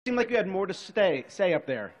Seemed like you had more to say up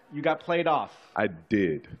there. You got played off. I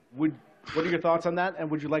did. What are your thoughts on that, and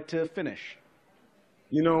would you like to finish?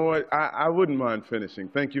 You know what? I wouldn't mind finishing.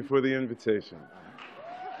 Thank you for the invitation.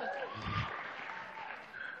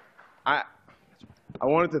 I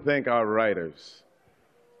wanted to thank our writers.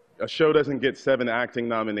 A show doesn't get 7 acting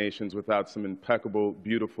nominations without some impeccable,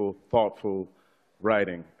 beautiful, thoughtful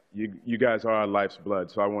writing. You guys are our life's blood,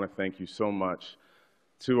 so I want to thank you so much.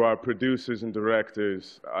 To our producers and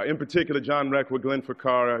directors, in particular John Reckwood, Glenn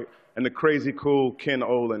Ficarra, and the crazy cool Ken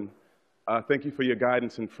Olin. Thank you for your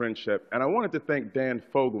guidance and friendship. And I wanted to thank Dan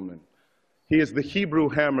Fogelman. He is the Hebrew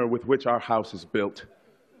hammer with which our house is built.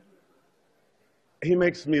 He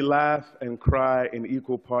makes me laugh and cry in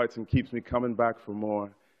equal parts and keeps me coming back for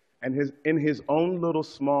more. And in his own little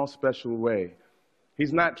small special way,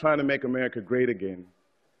 he's not trying to make America great again.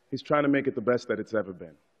 He's trying to make it the best that it's ever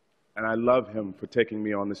been. And I love him for taking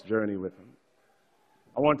me on this journey with him.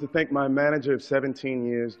 I want to thank my manager of 17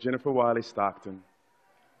 years, Jennifer Wiley Stockton.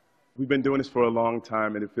 We've been doing this for a long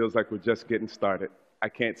time, and it feels like we're just getting started. I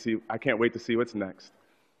can't wait to see what's next.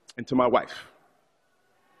 And to my wife.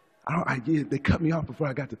 They cut me off before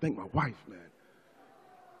I got to thank my wife, man.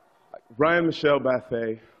 Ryan Michelle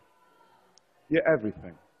Bathay, you're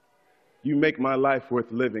everything. You make my life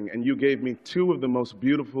worth living, and you gave me 2 of the most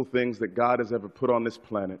beautiful things that God has ever put on this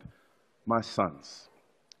planet, my sons.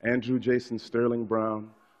 Andrew Jason Sterling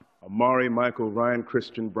Brown, Amari Michael Ryan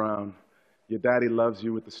Christian Brown. Your daddy loves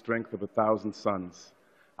you with the strength of 1,000 suns.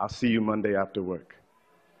 I'll see you Monday after work.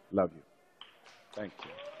 Love you. Thank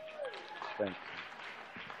you. Thank you.